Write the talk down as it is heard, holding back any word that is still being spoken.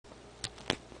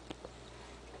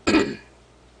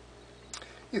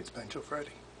It's Banjo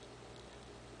Friday.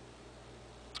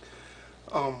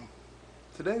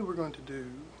 Today we're going to do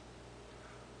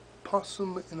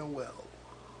Possum in a Well.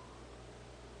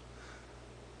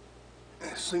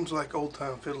 It seems like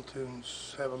old-time fiddle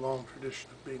tunes have a long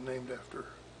tradition of being named after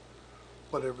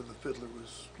whatever the fiddler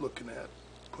was looking at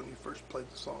when he first played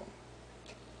the song.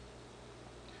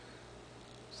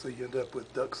 So you end up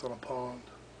with ducks on a pond,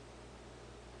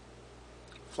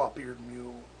 flop-eared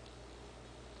mule,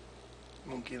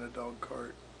 monkey in a dog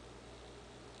cart,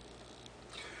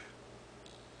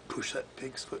 push that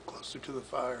pig's foot closer to the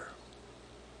fire.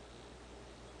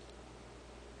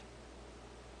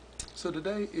 So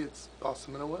today it's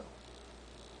Possum in a Well.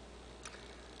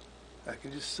 I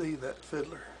can just see that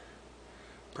fiddler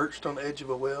perched on the edge of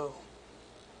a well,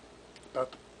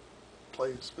 about to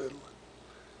play his fiddle.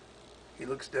 He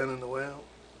looks down in the well,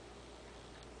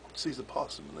 sees a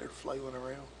possum in there flailing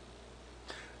around,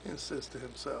 and says to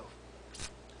himself,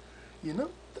 "You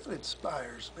know, that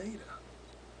inspires me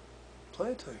to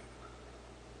play a tune."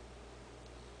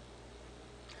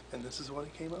 And this is what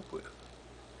he came up with.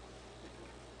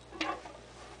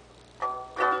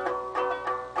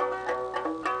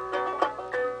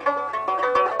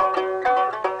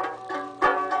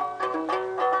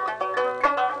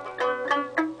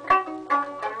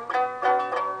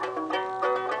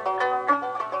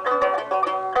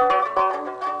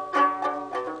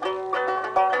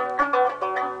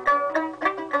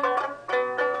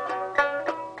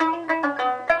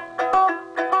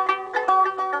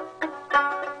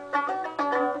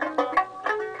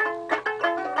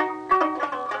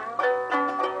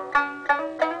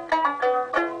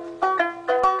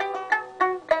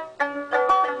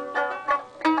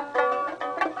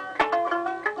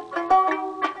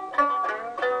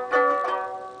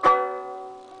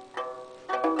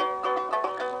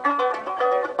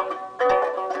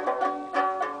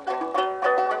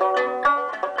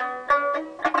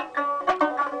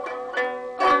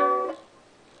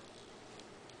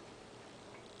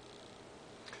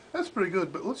 That's pretty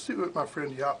good, but let's see what my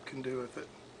friend Yop can do with it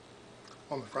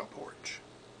on the front porch.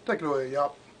 Take it away,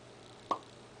 Yop.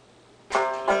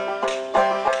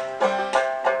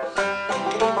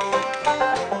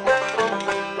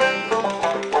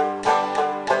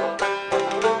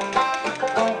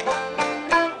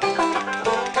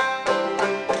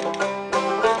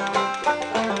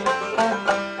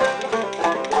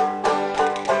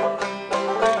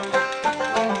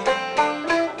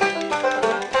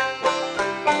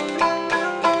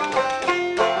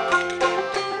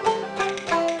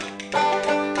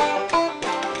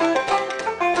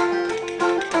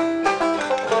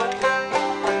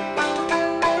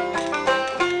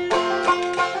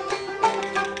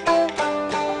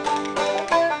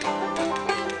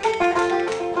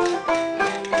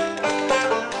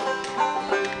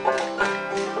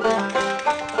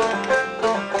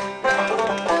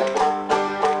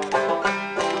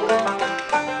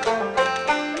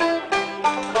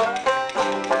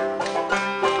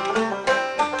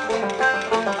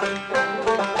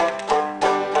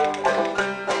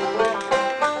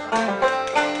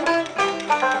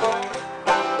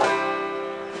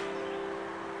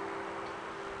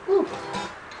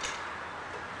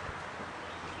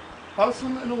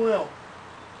 Possum in a Well.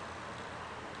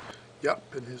 Yop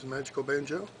and his magical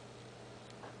banjo,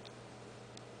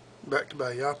 backed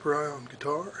by Yopperai on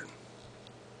guitar and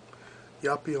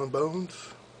Yoppy on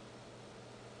bones.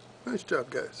 Nice job,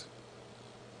 guys.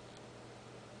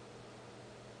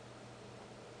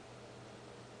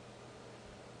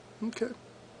 Okay,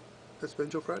 that's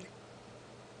Banjo Friday.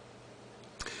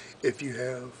 If you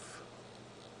have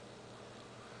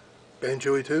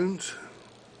banjo-y tunes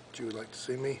that you would like to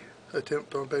see me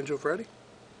attempt on Banjo Friday,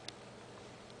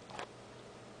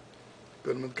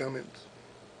 put them in the comments.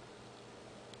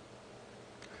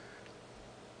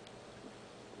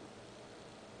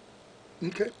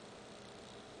 Okay.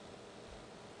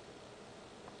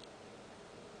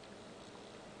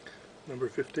 Number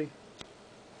 15.